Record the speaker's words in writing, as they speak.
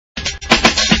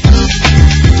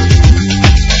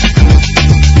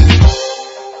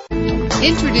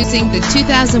Introducing the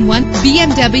 2001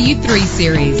 BMW 3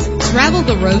 Series. Travel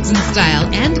the roads in style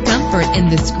and comfort in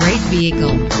this great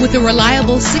vehicle. With a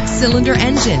reliable 6-cylinder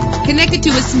engine connected to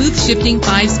a smooth shifting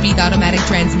 5-speed automatic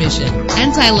transmission.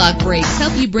 Anti-lock brakes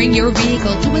help you bring your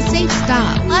vehicle to a safe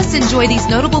stop. Plus, enjoy these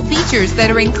notable features that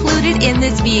are included in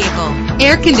this vehicle: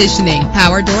 Air conditioning,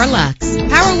 power door locks,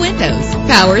 power windows,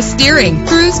 power steering,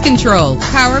 cruise control,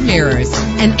 power mirrors,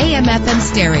 and AM/FM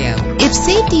stereo. If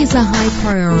safety is a high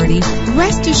priority,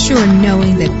 rest assured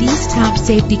knowing that these top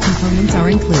safety components are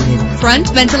included: front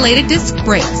ventilated disc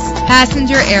brakes,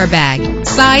 passenger airbag,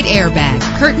 side airbag,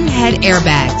 curtain head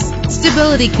airbags,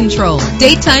 stability control,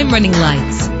 daytime running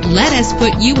lights. Let us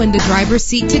put you in the driver's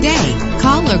seat today.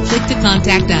 Call or click to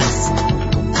contact us.